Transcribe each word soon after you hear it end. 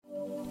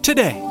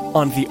Today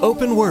on The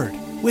Open Word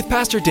with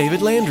Pastor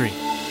David Landry.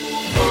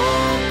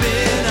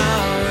 Open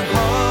our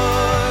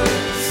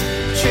hearts,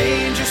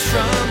 change us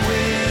from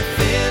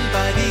within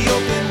by the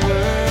open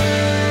word.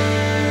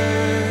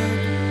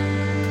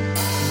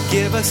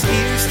 Give us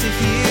ears to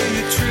hear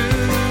your truth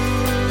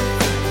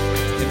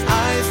and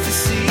eyes to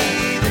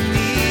see the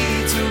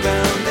needs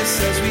around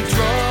us as we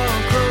draw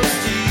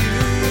close to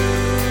you.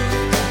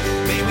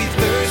 May we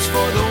thirst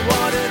for the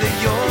water that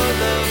your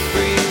love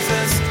brings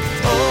us.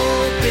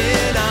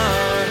 Open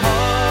our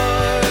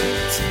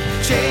hearts,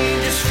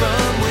 change us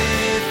from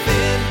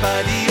within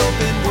by the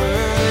open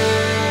word.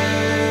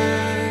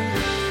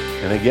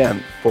 And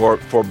again,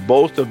 for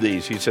both of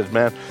these, he says,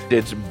 man,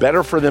 it's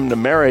better for them to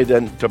marry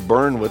than to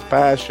burn with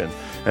passion.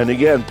 And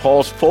again,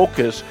 Paul's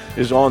focus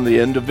is on the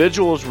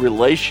individual's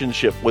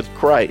relationship with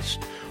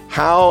Christ.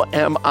 How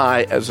am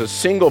I, as a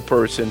single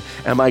person,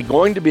 am I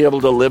going to be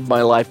able to live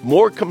my life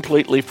more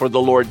completely for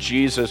the Lord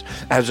Jesus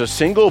as a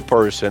single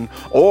person?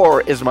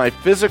 Or is my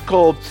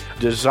physical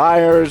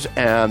desires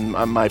and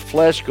my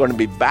flesh going to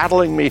be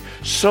battling me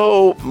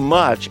so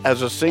much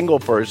as a single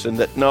person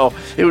that, no,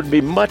 it would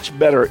be much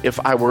better if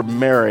I were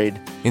married?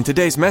 In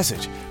today's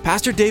message,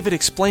 Pastor David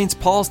explains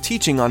Paul's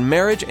teaching on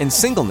marriage and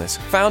singleness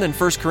found in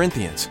 1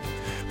 Corinthians.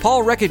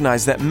 Paul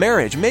recognized that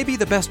marriage may be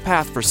the best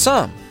path for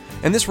some,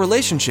 and this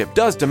relationship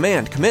does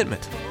demand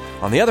commitment.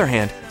 On the other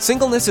hand,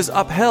 singleness is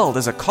upheld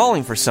as a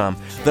calling for some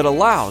that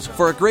allows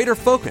for a greater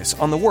focus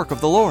on the work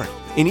of the Lord.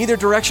 In either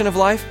direction of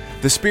life,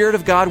 the Spirit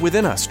of God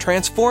within us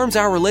transforms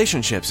our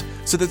relationships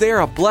so that they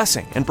are a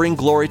blessing and bring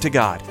glory to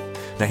God.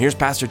 Now here's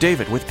Pastor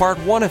David with part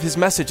 1 of his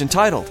message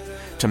entitled,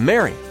 To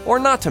Marry or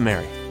Not to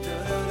Marry.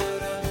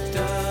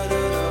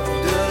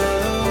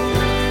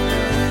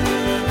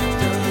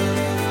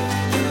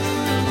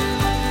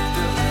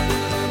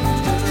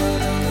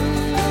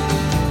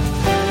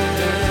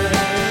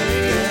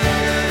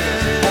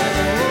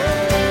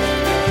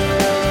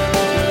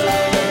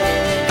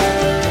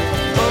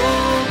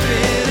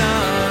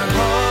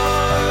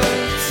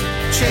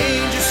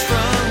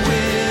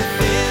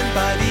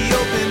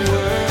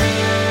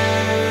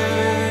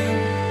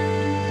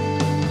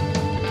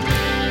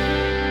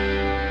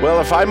 Well,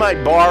 if I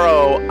might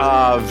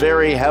borrow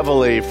very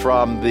heavily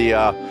from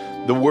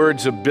the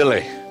words of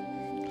Billy.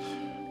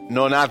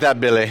 No, not that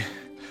Billy.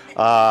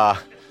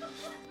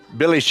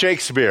 Billy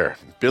Shakespeare.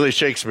 Billy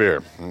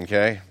Shakespeare,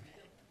 okay?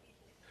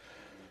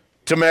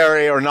 To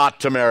marry or not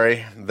to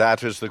marry,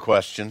 that is the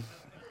question.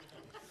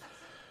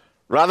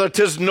 Rather,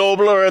 'tis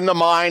nobler in the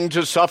mind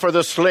to suffer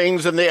the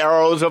slings and the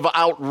arrows of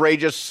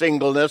outrageous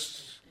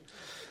singleness,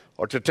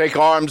 or to take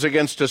arms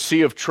against a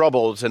sea of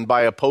troubles and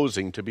by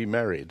opposing to be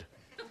married.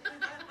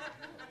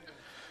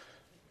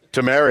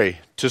 To marry,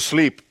 to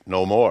sleep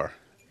no more.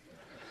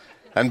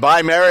 And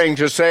by marrying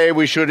to say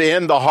we should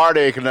end the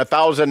heartache and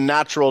 1,000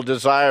 natural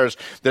desires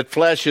that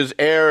flesh is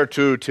heir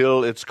to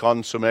till its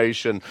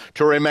consummation.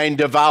 To remain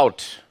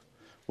devout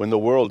when the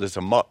world is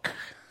amuck.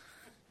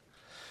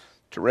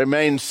 To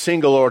remain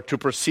single or to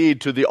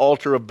proceed to the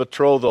altar of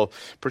betrothal.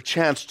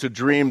 Perchance to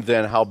dream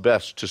then how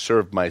best to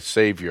serve my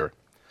Savior.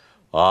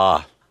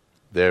 Ah,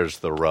 there's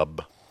the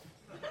rub.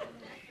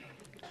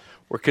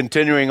 We're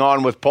continuing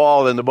on with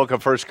Paul in the book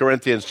of 1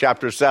 Corinthians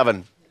chapter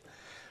 7,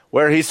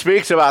 where he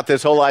speaks about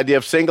this whole idea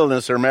of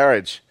singleness or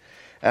marriage.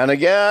 And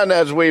again,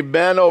 as we've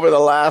been over the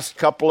last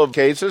couple of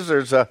cases,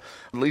 there's at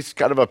least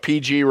kind of a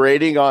PG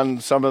rating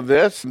on some of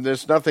this. And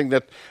there's nothing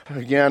that,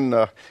 again,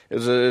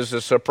 is a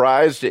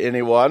surprise to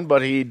anyone,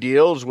 but he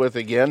deals with,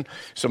 again,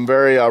 some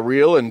very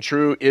real and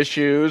true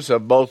issues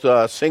of both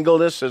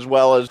singleness as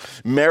well as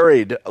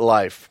married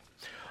life.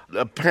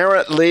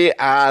 Apparently,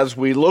 as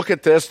we look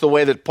at this, the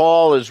way that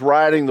Paul is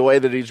writing, the way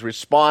that he's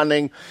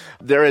responding,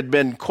 there had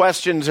been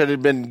questions that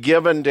had been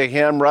given to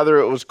him, whether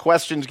it was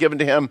questions given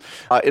to him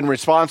in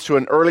response to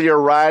an earlier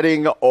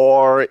writing,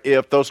 or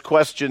if those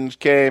questions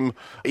came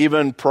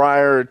even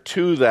prior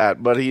to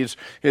that. But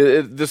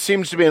this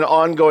seems to be an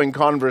ongoing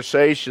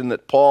conversation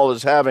that Paul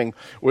is having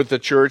with the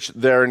church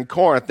there in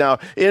Corinth. Now,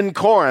 in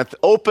Corinth,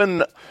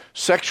 open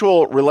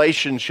sexual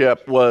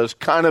relationship was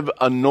kind of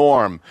a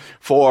norm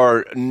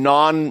for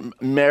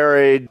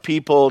non-married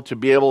people to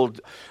be able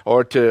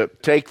or to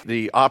take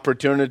the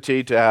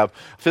opportunity to have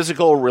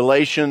physical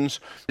relations.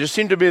 It just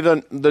seemed to be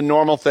the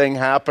normal thing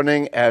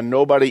happening, and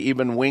nobody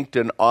even winked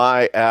an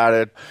eye at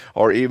it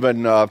or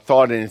even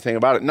thought anything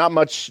about it. Not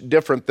much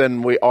different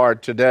than we are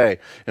today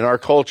in our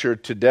culture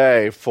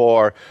today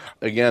for,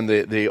 again,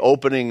 the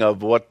opening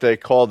of what they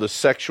call the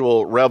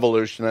sexual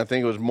revolution. I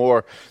think it was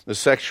more the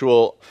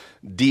sexual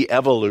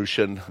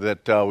de-evolution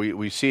that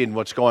we see in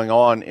what's going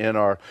on in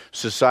our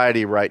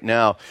society right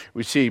now.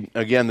 We see,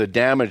 again, the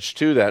damage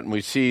to that, and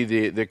we see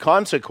the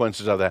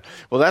consequences of that.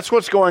 Well, that's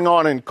what's going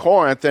on in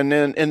Corinth, and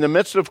in the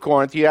midst of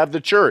Corinth, you have the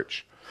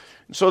church.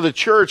 So the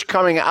church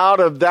coming out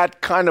of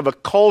that kind of a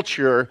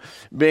culture,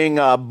 being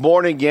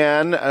born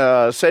again,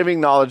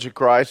 saving knowledge of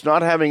Christ,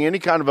 not having any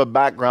kind of a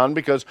background,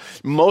 because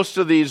most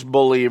of these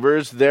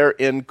believers there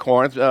in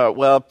Corinth,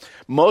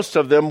 most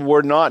of them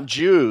were not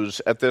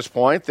Jews at this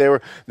point. They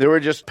were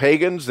just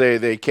pagans.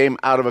 They came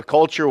out of a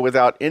culture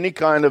without any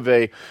kind of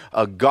a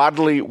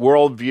godly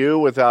worldview,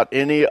 without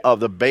any of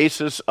the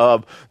basis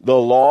of the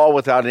law,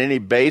 without any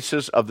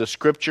basis of the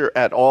Scripture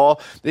at all.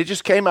 They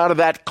just came out of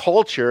that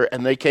culture,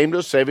 and they came to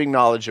a saving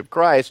knowledge of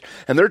Christ,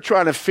 and they're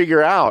trying to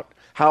figure out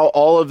how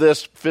all of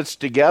this fits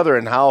together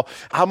and how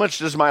much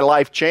does my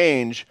life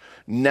change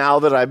now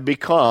that I've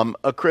become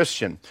a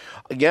Christian.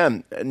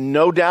 Again,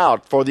 no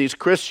doubt for these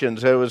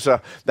Christians, there was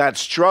that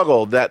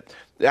struggle that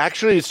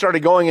actually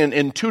started going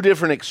in two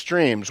different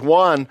extremes.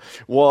 One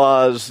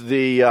was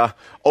the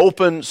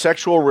open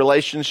sexual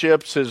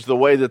relationships is the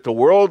way that the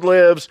world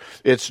lives.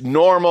 It's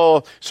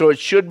normal, so it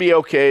should be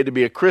okay to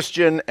be a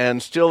Christian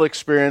and still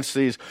experience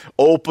these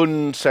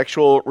open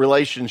sexual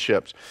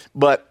relationships.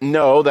 But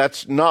no,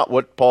 that's not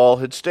what Paul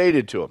had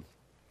stated to them.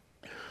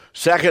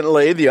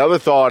 Secondly, the other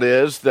thought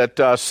is that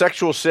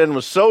sexual sin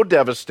was so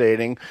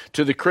devastating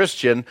to the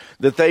Christian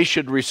that they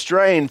should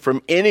refrain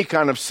from any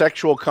kind of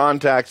sexual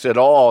contacts at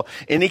all,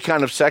 any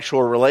kind of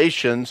sexual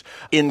relations,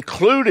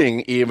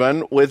 including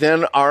even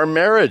within our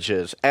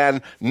marriages.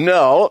 And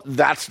no,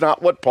 that's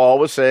not what Paul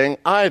was saying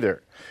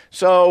either.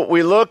 So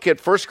we look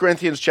at 1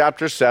 Corinthians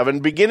chapter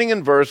 7, beginning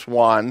in verse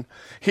 1.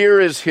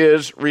 Here is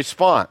his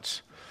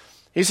response.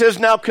 He says,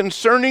 "Now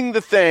concerning the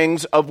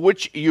things of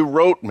which you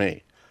wrote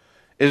me,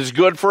 it is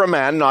good for a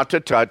man not to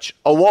touch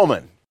a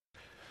woman."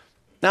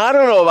 Now, I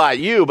don't know about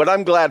you, but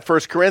I'm glad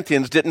 1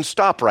 Corinthians didn't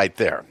stop right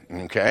there,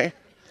 okay?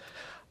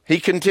 He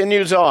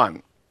continues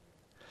on.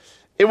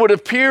 It would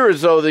appear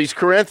as though these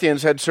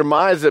Corinthians had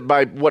surmised that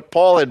by what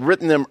Paul had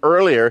written them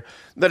earlier,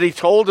 that he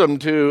told them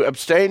to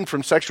abstain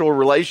from sexual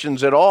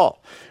relations at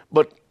all.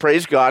 But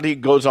praise God, he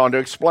goes on to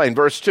explain.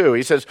 Verse 2,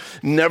 he says,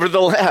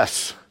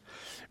 "Nevertheless,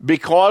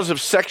 because of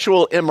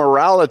sexual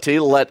immorality,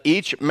 let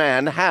each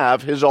man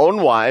have his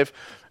own wife,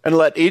 and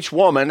let each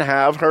woman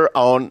have her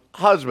own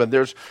husband."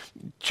 There's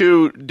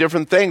two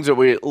different things that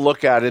we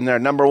look at in there.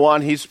 Number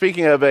one, he's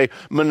speaking of a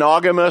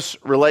monogamous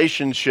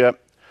relationship.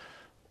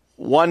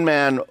 One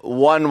man,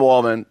 one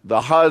woman,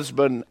 the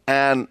husband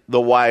and the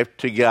wife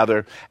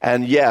together.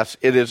 And yes,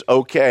 it is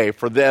okay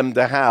for them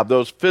to have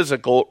those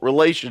physical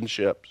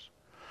relationships.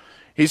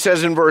 He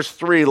says in verse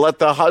 3, "Let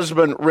the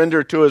husband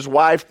render to his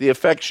wife the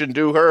affection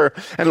due her,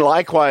 and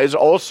likewise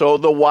also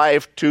the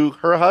wife to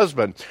her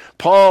husband."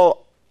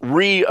 Paul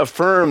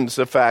reaffirms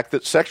the fact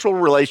that sexual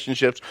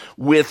relationships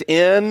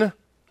within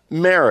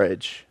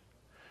marriage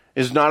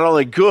is not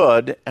only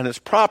good and it's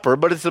proper,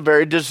 but it's the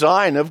very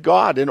design of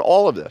God in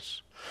all of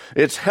this.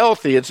 It's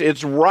healthy,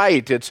 it's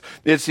right,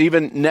 it's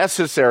even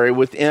necessary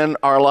within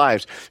our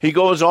lives. He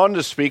goes on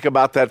to speak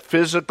about that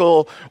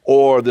physical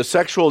or the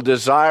sexual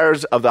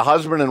desires of the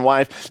husband and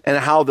wife, and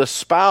how the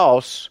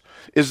spouse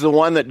is the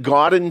one that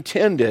God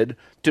intended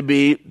to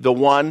be the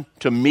one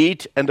to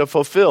meet and to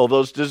fulfill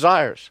those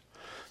desires.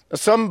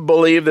 Some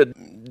believe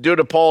that due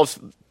to Paul's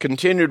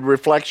continued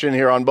reflection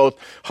here on both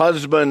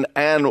husband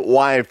and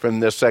wife in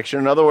this section,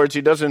 in other words,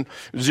 he doesn't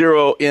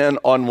zero in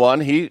on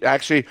one. He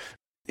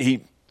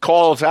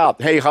calls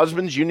out, "Hey,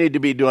 husbands, you need to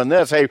be doing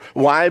this. Hey,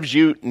 wives,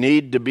 you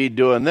need to be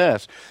doing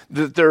this."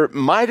 That there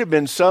might have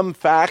been some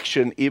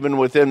faction even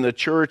within the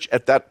church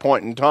at that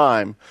point in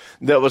time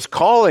that was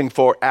calling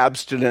for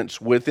abstinence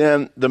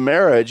within the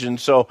marriage. And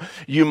so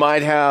you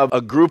might have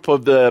a group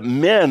of the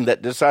men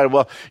that decided,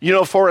 well,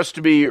 for us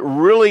to be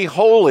really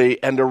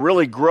holy and to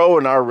really grow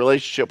in our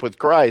relationship with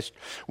Christ,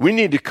 we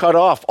need to cut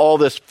off all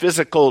this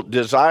physical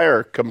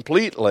desire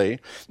completely.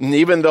 And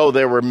even though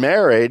they were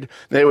married,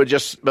 they would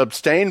just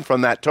abstain from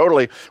that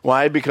totally.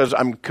 Why? Because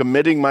I'm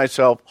committing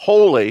myself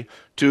wholly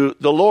to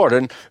the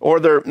Lord. Or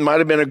there might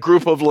have been a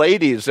group of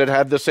ladies that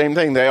had the same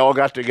thing. They all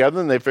got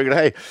together and they figured,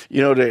 hey,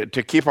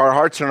 to keep our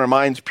hearts and our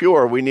minds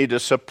pure, we need to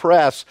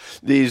suppress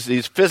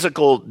these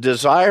physical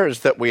desires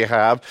that we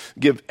have,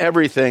 give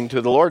everything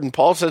to the Lord. And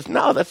Paul says,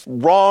 no, that's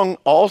wrong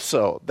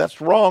also. That's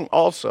wrong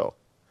also.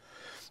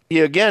 He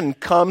again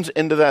comes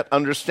into that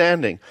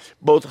understanding.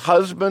 Both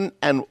husband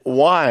and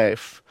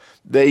wife,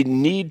 they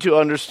need to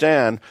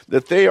understand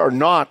that they are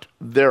not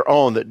their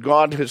own, that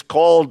God has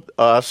called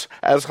us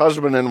as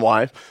husband and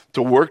wife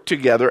to work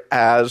together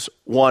as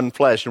one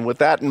flesh. And with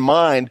that in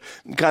mind,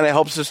 it kind of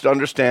helps us to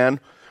understand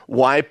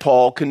why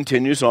Paul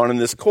continues on in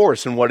this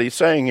course and what he's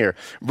saying here.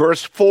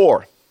 Verse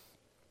 4,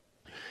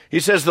 he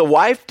says, "The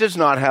wife does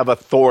not have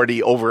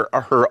authority over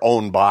her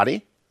own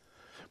body,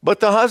 but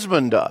the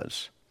husband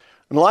does.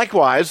 And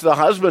likewise, the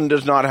husband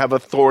does not have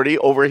authority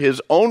over his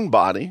own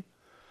body,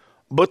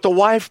 but the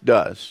wife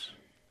does."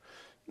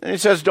 And he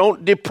says,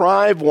 "Don't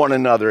deprive one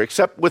another,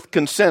 except with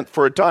consent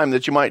for a time,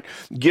 that you might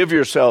give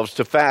yourselves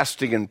to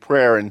fasting and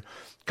prayer and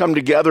come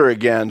together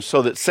again,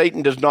 so that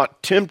Satan does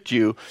not tempt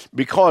you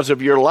because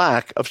of your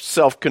lack of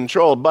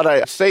self-control." But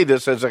I say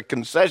this as a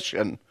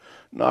concession,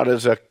 not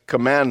as a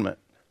commandment.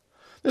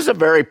 This is a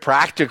very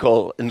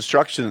practical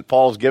instruction that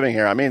Paul's giving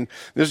here. I mean,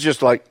 this is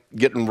just like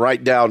getting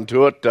right down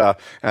to it.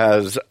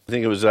 As I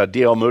think it was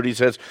D.L. Moody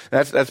says,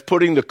 that's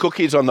putting the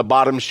cookies on the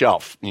bottom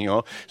shelf,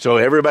 so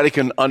everybody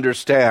can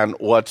understand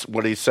what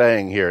he's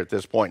saying here at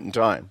this point in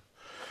time.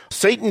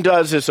 Satan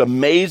does this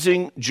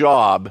amazing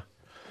job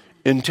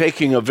in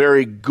taking a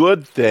very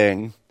good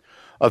thing,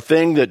 a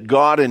thing that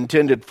God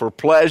intended for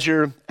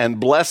pleasure and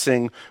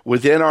blessing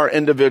within our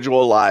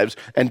individual lives,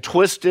 and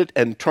twist it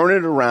and turn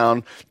it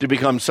around to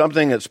become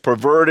something that's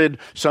perverted,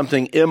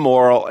 something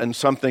immoral, and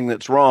something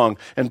that's wrong.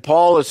 And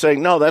Paul is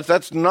saying, no,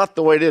 that's not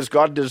the way it is.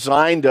 God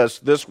designed us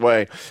this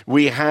way.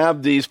 We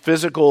have these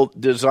physical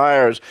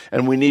desires,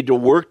 and we need to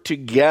work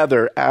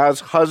together as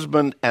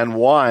husband and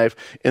wife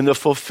in the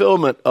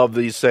fulfillment of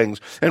these things.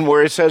 And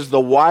where it says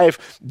the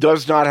wife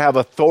does not have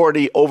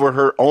authority over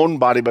her own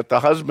body, but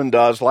the husband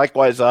does,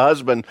 likewise the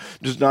husband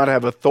does not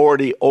have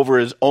authority over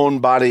his own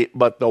body,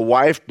 but the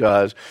wife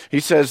does. He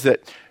says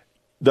that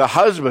the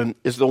husband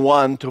is the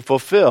one to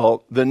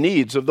fulfill the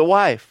needs of the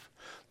wife.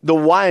 The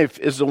wife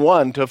is the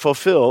one to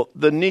fulfill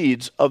the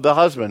needs of the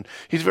husband.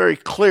 He's very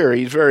clear.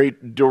 He's very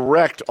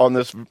direct on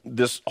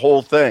this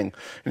whole thing.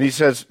 And he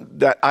says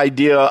that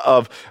idea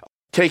of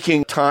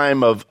taking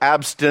time of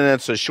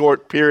abstinence, a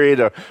short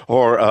period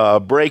or a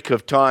break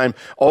of time,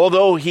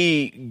 although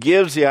he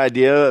gives the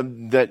idea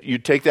that you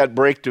take that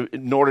break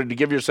in order to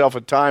give yourself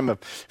a time of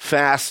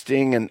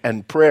fasting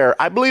and prayer,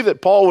 I believe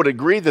that Paul would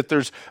agree that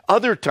there's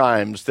other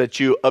times that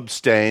you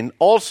abstain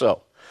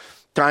also.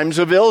 Times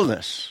of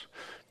illness,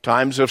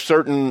 times of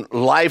certain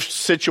life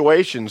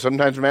situations.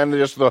 Sometimes, man,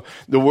 just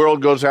the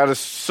world goes at us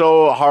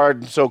so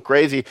hard and so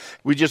crazy.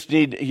 We just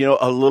need,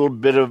 a little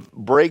bit of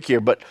break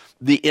here. But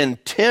the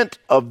intent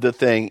of the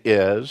thing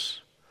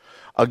is,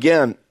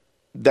 again,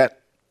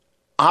 that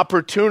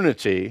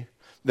opportunity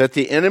that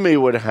the enemy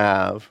would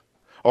have,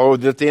 or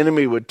that the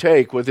enemy would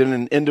take within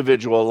an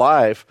individual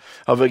life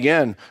of,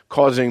 again,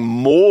 causing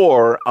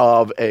more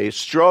of a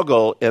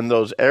struggle in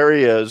those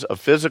areas of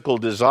physical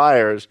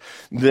desires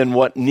than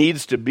what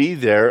needs to be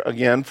there,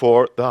 again,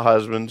 for the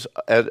husband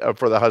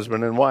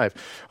and wife.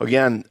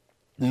 Again,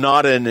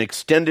 not an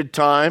extended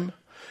time,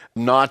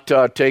 not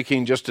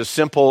taking just a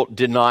simple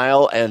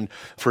denial, and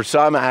for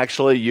some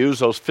actually use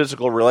those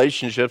physical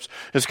relationships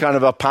as kind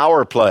of a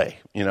power play.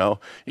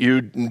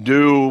 You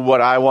do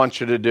what I want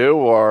you to do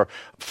or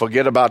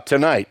forget about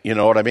tonight. You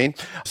know what I mean?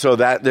 So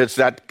that's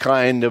that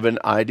kind of an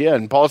idea.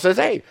 And Paul says,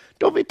 hey,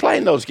 don't be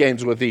playing those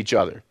games with each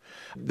other.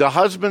 The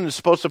husband is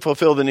supposed to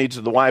fulfill the needs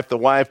of the wife. The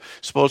wife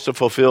is supposed to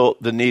fulfill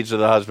the needs of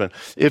the husband.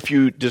 If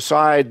you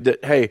decide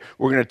that, hey,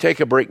 we're going to take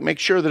a break, make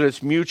sure that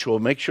it's mutual.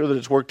 Make sure that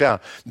it's worked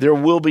out. There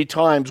will be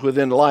times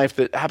within life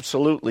that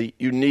absolutely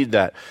you need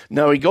that.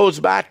 Now, he goes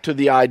back to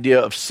the idea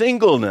of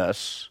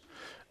singleness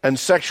and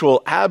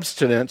sexual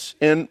abstinence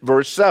in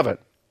verse 7.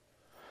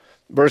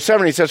 Verse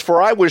 7, he says,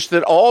 for I wish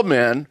that all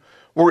men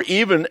were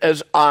even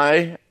as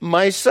I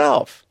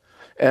myself.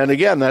 And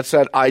again, that's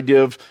that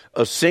idea of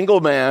a single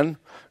man.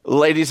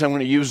 Ladies, I'm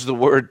going to use the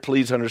word,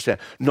 please understand,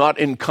 not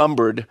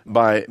encumbered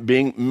by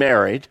being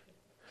married,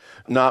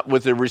 not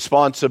with the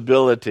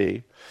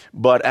responsibility,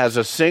 but as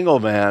a single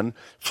man,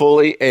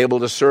 fully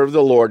able to serve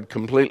the Lord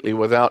completely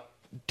without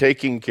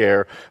taking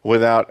care,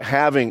 without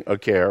having a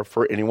care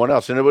for anyone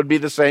else. And it would be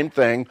the same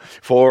thing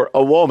for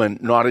a woman,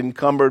 not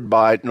encumbered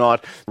by,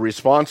 not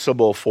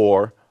responsible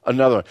for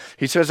another one.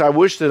 He says, I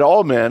wish that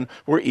all men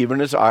were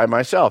even as I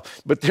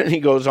myself. But then he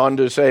goes on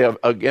to say,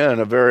 again,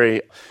 a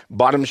very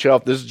bottom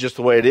shelf, this is just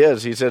the way it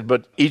is. He said,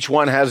 but each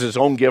one has his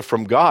own gift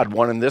from God,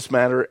 one in this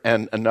matter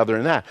and another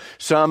in that.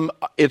 Some,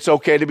 it's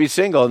okay to be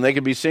single, and they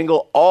can be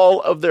single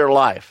all of their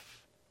life.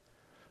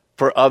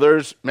 For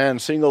others, man,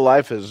 single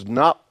life is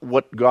not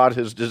what God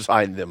has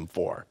designed them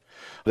for.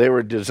 They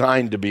were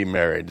designed to be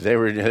married.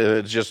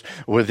 It's just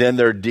within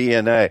their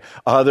DNA.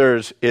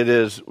 Others,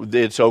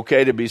 it's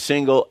okay to be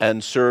single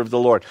and serve the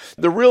Lord.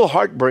 The real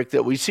heartbreak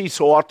that we see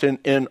so often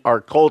in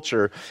our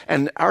culture,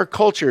 and our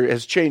culture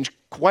has changed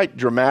quite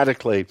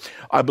dramatically,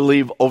 I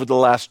believe, over the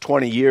last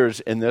 20 years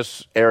in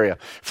this area.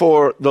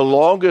 For the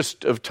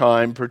longest of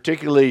time,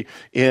 particularly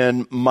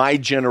in my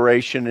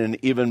generation and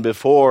even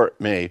before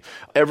me,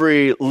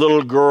 every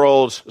little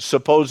girl's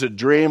supposed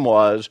dream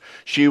was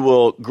she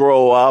will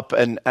grow up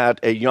and at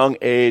a young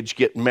age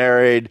get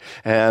married,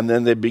 and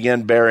then they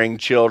begin bearing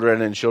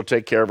children, and she'll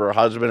take care of her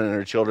husband and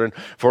her children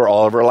for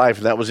all of her life.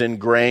 And that was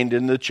ingrained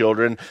in the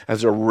children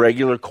as a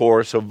regular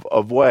course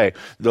of way.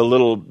 The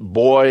little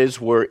boys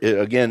were,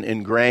 again,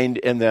 ingrained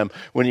in them.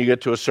 When you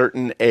get to a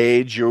certain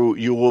age,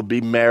 you will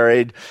be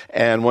married,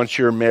 and once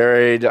you're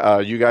married,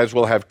 you guys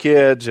will have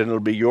kids, and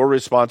it'll be your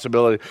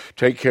responsibility to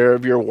take care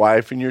of your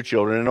wife and your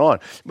children and on.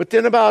 But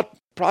then about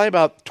probably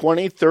about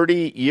 20,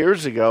 30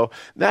 years ago,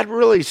 that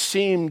really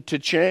seemed to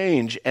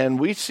change. And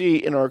we see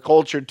in our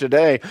culture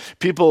today,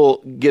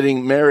 people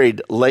getting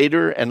married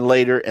later and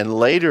later and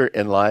later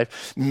in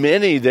life,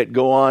 many that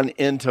go on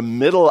into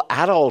middle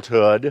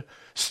adulthood,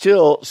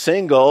 still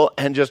single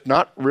and just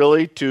not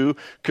really too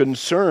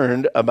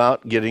concerned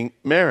about getting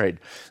married.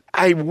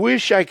 I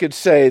wish I could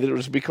say that it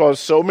was because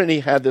so many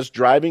had this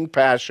driving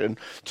passion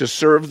to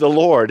serve the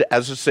Lord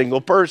as a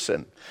single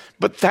person.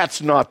 But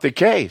that's not the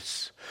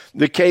case.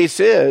 The case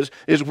is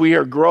we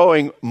are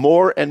growing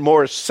more and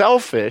more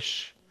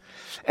selfish.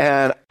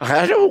 And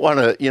I don't want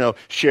to,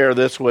 share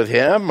this with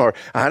him, or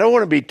I don't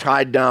want to be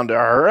tied down to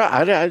her.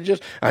 I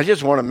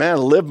just want to,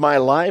 live my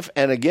life.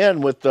 And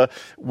again, with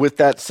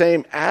that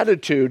same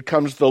attitude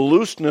comes the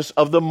looseness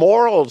of the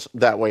morals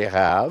that we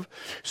have.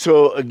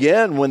 So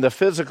again, when the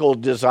physical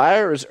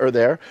desires are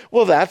there,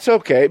 well, that's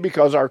okay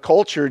because our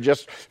culture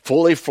just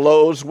fully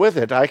flows with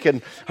it. I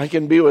can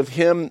be with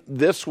him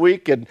this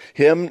week and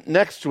him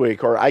next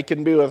week, or I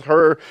can be with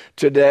her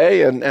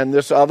today and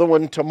this other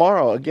one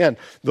tomorrow. Again,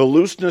 the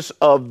looseness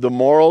of the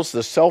morals,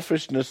 the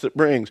selfishness that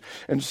brings.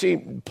 And see,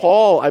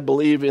 Paul, I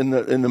believe, in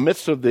the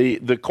midst of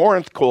the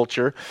Corinth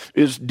culture,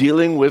 is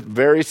dealing with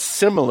very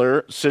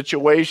similar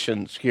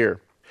situations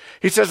here.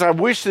 He says, I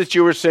wish that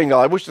you were single.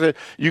 I wish that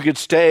you could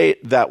stay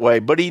that way.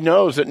 But he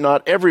knows that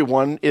not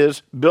everyone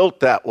is built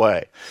that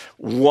way.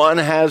 One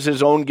has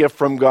his own gift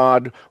from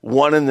God,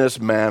 one in this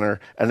manner,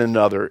 and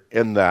another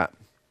in that.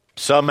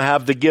 Some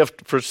have the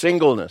gift for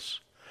singleness,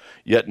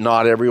 yet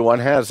not everyone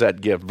has that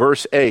gift.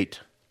 Verse 8.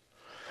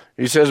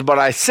 He says, but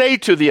I say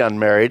to the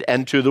unmarried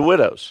and to the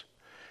widows,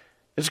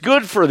 it's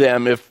good for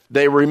them if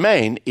they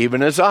remain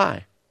even as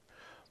I.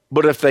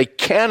 But if they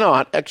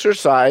cannot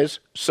exercise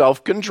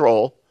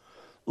self-control,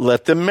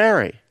 let them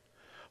marry.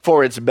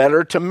 For it's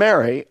better to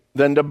marry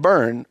than to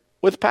burn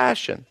with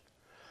passion.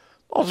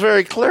 Paul's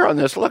very clear on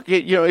this. Look,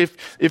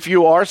 if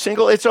you are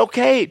single, it's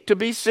okay to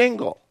be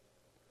single.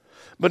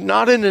 But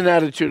not in an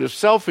attitude of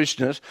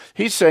selfishness.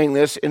 He's saying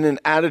this in an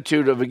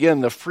attitude of,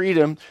 again, the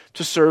freedom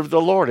to serve the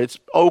Lord. It's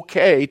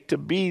okay to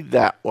be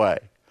that way.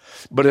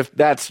 But if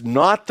that's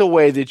not the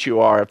way that you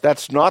are, if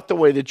that's not the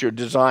way that you're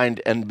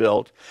designed and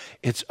built,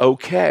 it's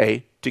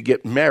okay to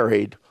get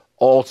married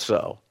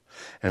also.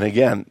 And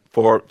again,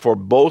 for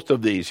both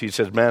of these, he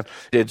says,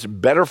 it's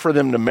better for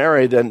them to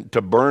marry than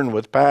to burn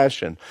with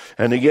passion.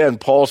 And again,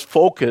 Paul's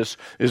focus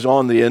is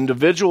on the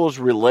individual's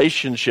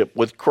relationship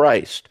with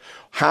Christ.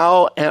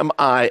 How am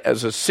I,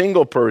 as a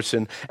single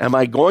person, am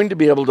I going to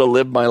be able to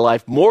live my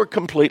life more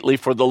completely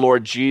for the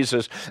Lord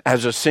Jesus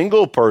as a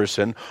single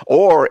person?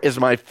 Or is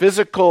my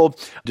physical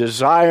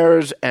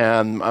desires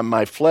and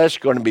my flesh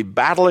going to be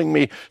battling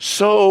me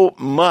so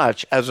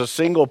much as a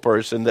single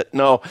person that,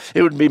 no,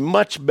 it would be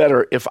much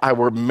better if I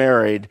were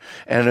married.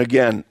 And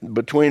again,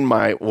 between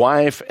my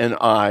wife and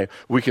I,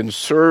 we can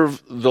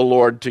serve the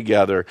Lord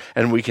together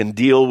and we can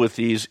deal with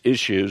these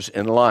issues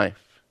in life.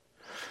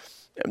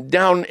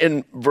 Down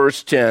in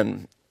verse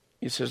 10,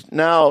 he says,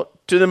 now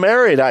to the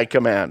married I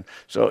command.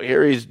 So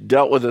here he's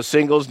dealt with the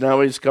singles,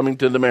 now he's coming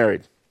to the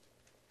married.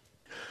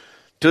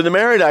 To the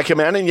married I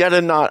command, and yet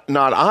not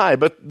I,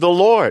 but the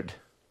Lord.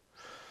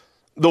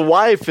 The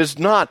wife is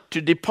not to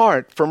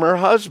depart from her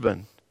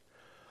husband.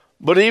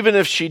 But even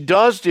if she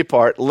does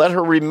depart, let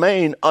her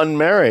remain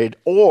unmarried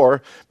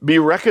or be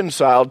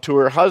reconciled to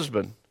her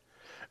husband.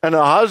 And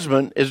a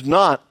husband is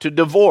not to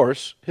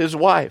divorce his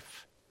wife.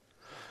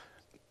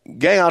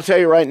 Gang, I'll tell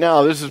you right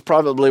now, this is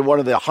probably one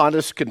of the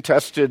hottest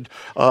contested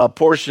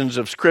portions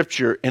of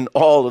Scripture in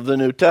all of the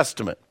New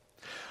Testament.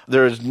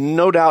 There is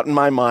no doubt in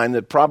my mind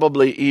that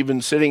probably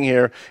even sitting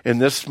here in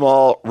this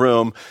small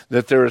room,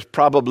 that there is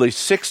probably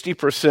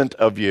 60%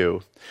 of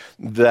you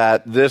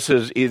that this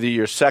is either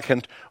your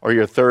second or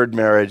your third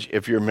marriage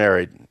if you're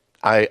married.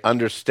 I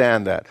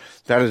understand that.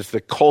 That is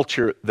the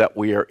culture that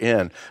we are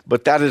in.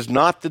 But that is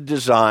not the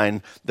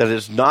design, that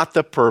is not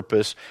the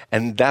purpose,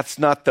 and that's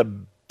not the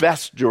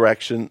best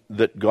direction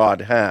that God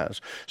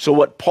has. So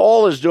what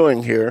Paul is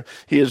doing here,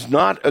 he is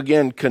not,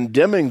 again,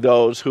 condemning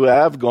those who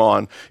have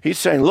gone. He's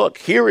saying, look,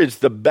 here is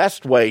the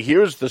best way.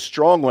 Here's the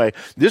strong way.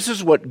 This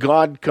is what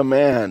God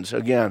commands.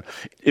 Again,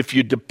 if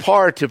you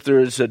depart, if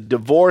there is a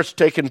divorce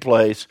taking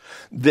place,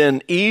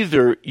 then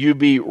either you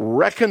be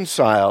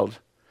reconciled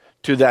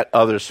to that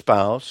other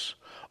spouse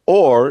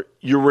or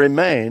you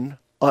remain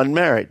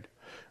unmarried.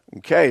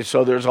 Okay,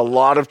 so there's a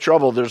lot of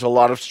trouble. There's a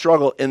lot of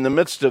struggle in the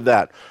midst of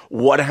that.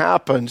 What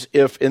happens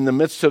if in the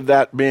midst of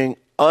that being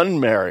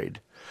unmarried,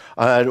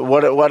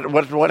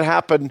 what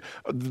happened?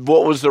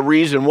 What was the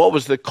reason? What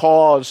was the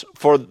cause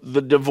for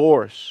the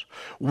divorce?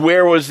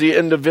 Where was the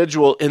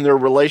individual in their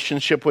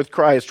relationship with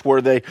Christ?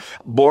 Were they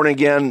born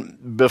again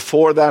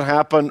before that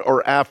happened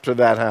or after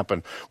that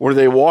happened? Were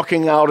they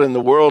walking out in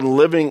the world,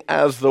 living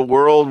as the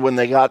world when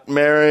they got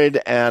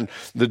married and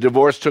the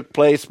divorce took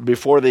place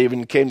before they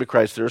even came to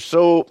Christ? There are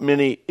so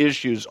many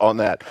issues on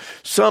that.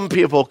 Some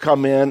people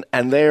come in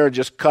and they are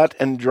just cut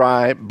and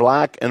dry,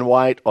 black and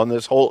white on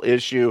this whole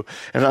issue.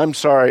 And I'm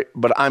sorry, sorry,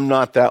 but I'm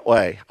not that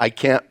way. I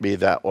can't be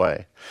that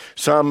way.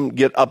 Some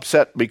get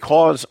upset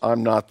because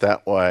I'm not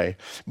that way.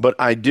 But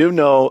I do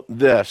know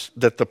this,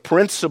 that the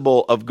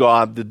principle of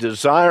God, the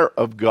desire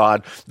of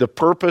God, the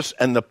purpose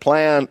and the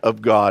plan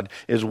of God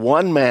is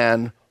one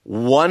man,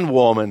 one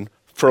woman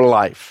for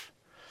life.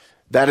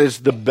 That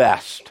is the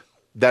best.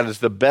 That is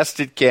the best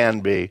it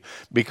can be,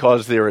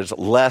 because there is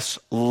less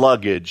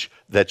luggage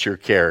that you're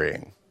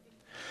carrying.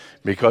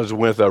 Because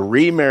with a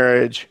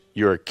remarriage,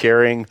 you're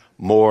carrying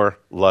more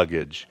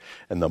luggage.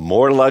 And the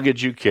more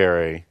luggage you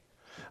carry,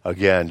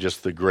 again,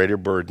 just the greater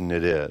burden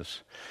it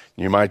is.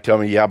 You might tell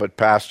me, yeah, but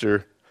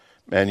Pastor,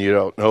 man, you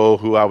don't know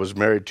who I was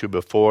married to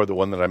before. The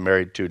one that I'm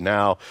married to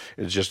now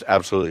is just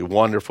absolutely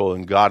wonderful,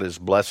 and God is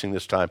blessing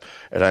this time.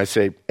 And I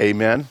say,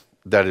 amen,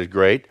 that is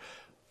great.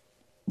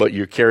 But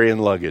you're carrying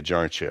luggage,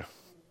 aren't you?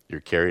 You're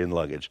carrying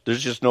luggage.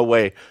 There's just no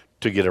way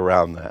to get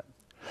around that.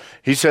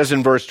 He says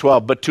in verse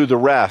 12, but to the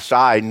rest,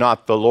 I,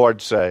 not the Lord,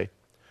 say,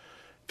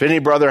 if any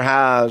brother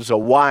has a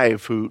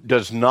wife who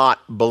does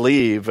not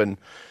believe and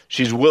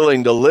she's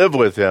willing to live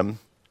with him,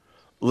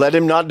 let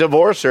him not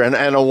divorce her. And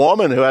a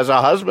woman who has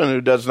a husband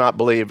who does not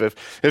believe,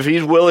 if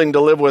he's willing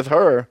to live with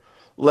her,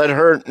 let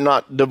her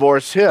not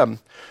divorce him.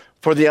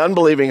 For the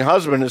unbelieving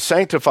husband is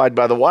sanctified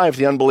by the wife.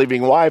 The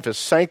unbelieving wife is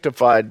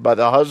sanctified by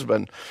the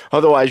husband.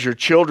 Otherwise, your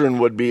children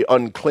would be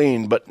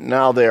unclean, but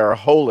now they are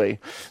holy.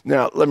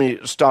 Now, let me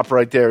stop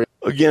right there.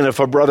 Again,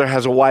 if a brother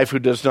has a wife who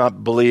does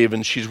not believe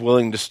and she's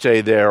willing to stay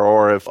there,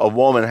 or if a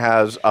woman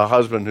has a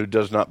husband who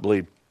does not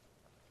believe.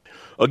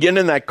 Again,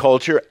 in that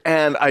culture,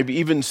 and I've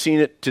even seen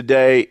it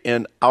today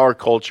in our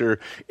culture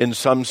in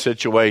some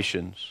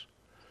situations,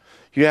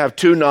 you have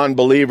two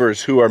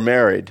non-believers who are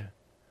married.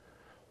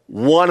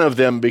 One of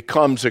them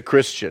becomes a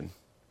Christian.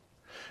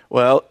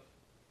 Well,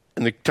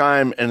 in the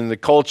time and in the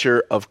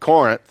culture of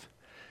Corinth,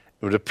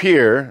 it would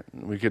appear,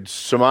 we could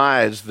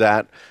surmise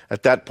that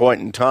at that point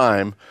in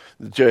time,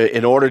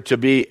 in order to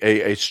be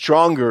a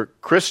stronger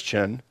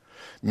Christian,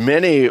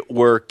 many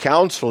were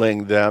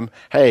counseling them,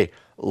 hey,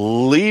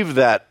 leave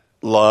that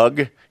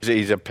lug.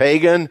 He's a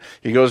pagan.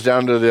 He goes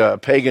down to the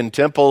pagan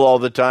temple all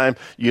the time.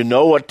 You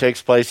know what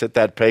takes place at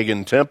that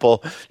pagan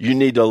temple. You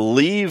need to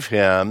leave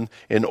him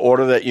in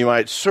order that you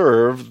might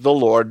serve the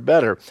Lord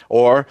better.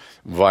 Or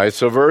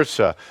vice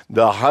versa.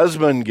 The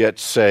husband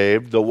gets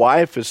saved. The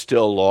wife is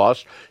still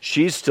lost.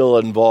 She's still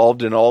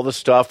involved in all the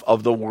stuff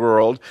of the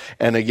world.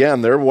 And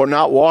again, they're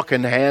not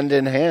walking hand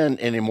in hand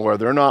anymore.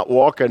 They're not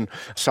walking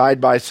side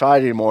by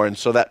side anymore. And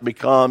so that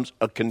becomes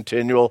a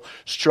continual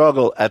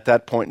struggle at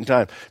that point in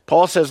time.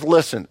 Paul says,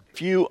 listen,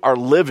 if you are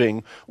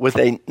living with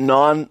a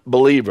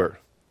non-believer,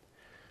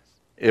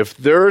 if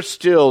they're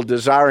still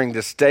desiring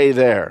to stay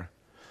there,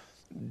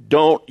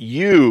 don't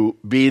you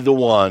be the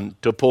one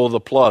to pull the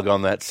plug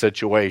on that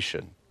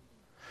situation.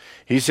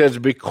 He says,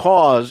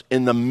 because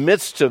in the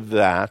midst of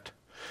that,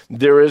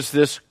 there is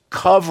this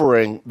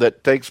covering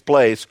that takes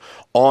place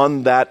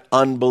on that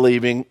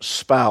unbelieving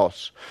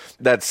spouse.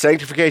 That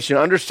sanctification.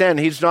 Understand,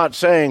 he's not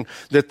saying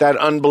that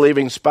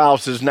unbelieving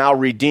spouse is now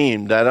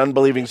redeemed, that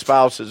unbelieving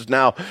spouse is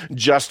now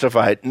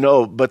justified.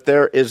 No, but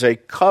there is a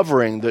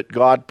covering that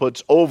God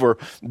puts over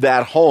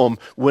that home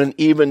when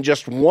even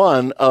just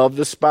one of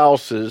the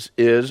spouses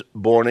is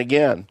born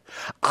again.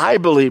 I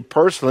believe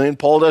personally, and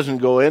Paul doesn't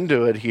go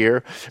into it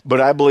here,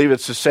 but I believe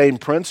it's the same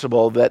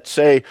principle that,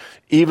 say,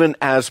 even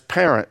as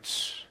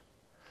parents,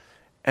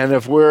 and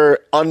if we're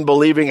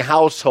unbelieving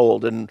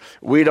household and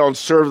we don't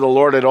serve the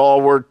Lord at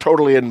all, we're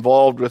totally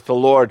involved with the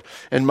Lord,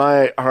 and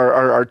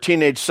our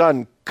teenage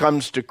son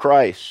comes to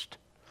Christ,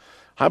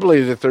 I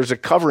believe that there's a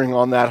covering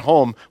on that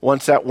home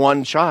once that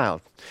one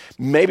child.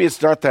 Maybe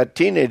it's not that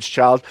teenage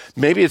child.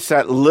 Maybe it's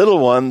that little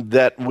one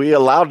that we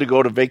allowed to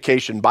go to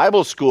vacation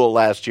Bible school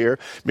last year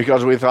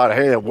because we thought,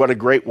 hey, what a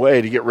great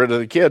way to get rid of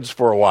the kids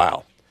for a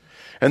while.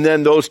 And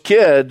then those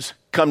kids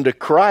come to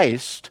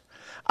Christ.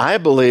 I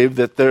believe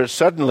that there's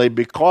suddenly,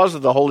 because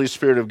of the Holy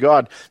Spirit of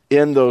God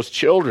in those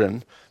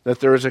children, that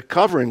there is a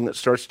covering that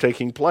starts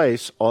taking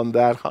place on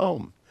that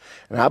home.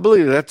 And I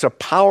believe that's a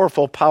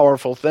powerful,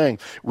 powerful thing.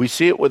 We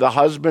see it with a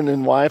husband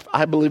and wife.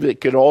 I believe it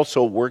could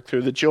also work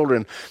through the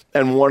children.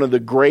 And one of the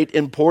great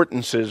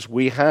importances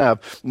we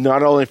have,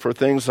 not only for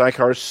things like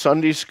our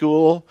Sunday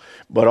school,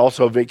 but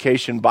also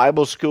Vacation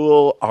Bible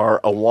School, our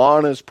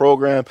Awanas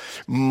program,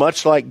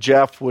 much like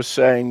Jeff was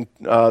saying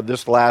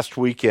this last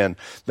weekend,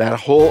 that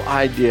whole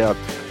idea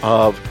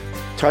of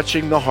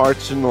touching the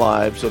hearts and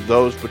lives of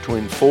those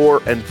between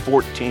 4 and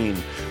 14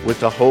 with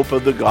the hope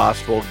of the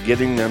gospel,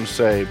 getting them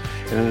saved.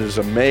 And it is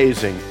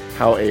amazing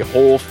how a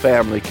whole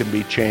family can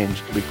be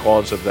changed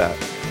because of that.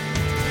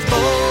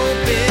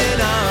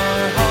 Open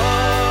our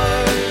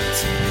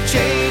hearts,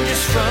 change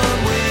us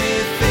from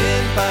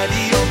within by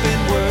the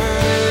open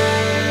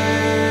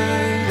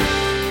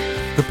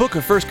word. The book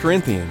of 1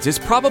 Corinthians is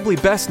probably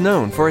best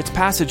known for its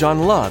passage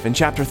on love in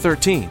chapter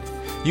 13.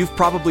 You've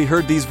probably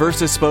heard these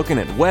verses spoken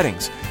at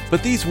weddings,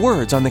 but these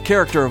words on the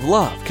character of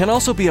love can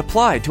also be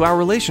applied to our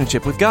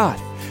relationship with God.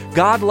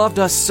 God loved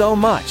us so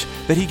much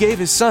that He gave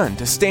His Son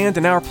to stand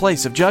in our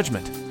place of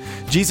judgment.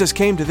 Jesus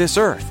came to this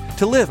earth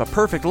to live a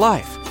perfect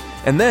life,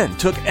 and then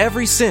took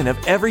every sin of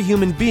every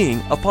human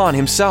being upon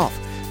himself,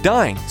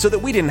 dying so that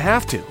we didn't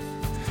have to.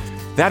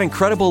 That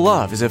incredible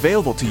love is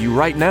available to you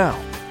right now.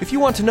 If you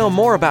want to know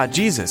more about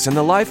Jesus and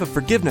the life of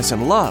forgiveness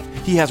and love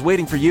He has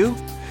waiting for you,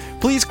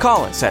 please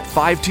call us at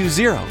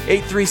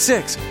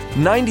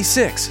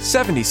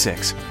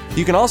 520-836-9676.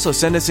 You can also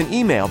send us an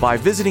email by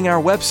visiting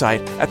our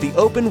website at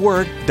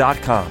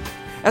theopenword.com.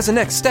 As a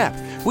next step,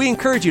 we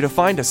encourage you to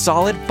find a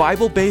solid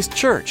Bible-based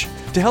church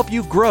to help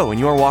you grow in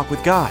your walk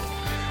with God.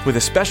 With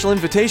a special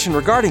invitation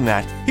regarding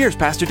that, here's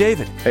Pastor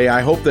David. Hey,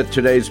 I hope that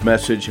today's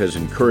message has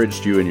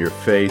encouraged you in your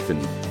faith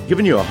and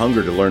given you a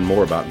hunger to learn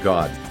more about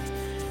God.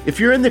 If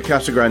you're in the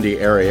Casa Grande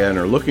area and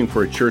are looking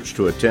for a church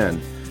to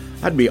attend,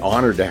 I'd be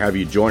honored to have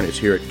you join us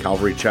here at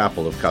Calvary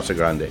Chapel of Casa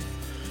Grande.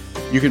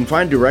 You can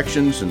find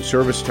directions and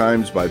service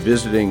times by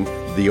visiting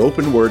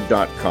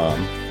theopenword.com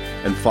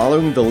and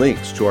following the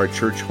links to our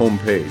church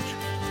homepage.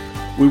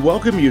 We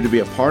welcome you to be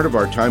a part of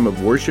our time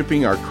of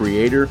worshiping our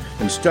Creator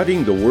and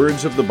studying the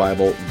words of the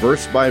Bible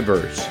verse by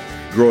verse,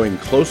 growing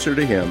closer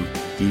to Him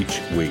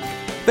each week.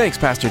 Thanks,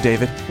 Pastor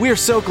David. We are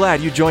so glad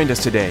you joined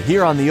us today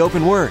here on The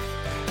Open Word.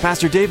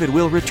 Pastor David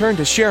will return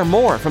to share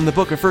more from the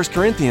book of 1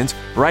 Corinthians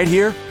right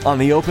here on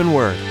The Open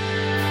Word.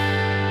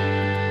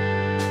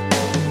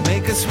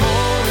 Make us more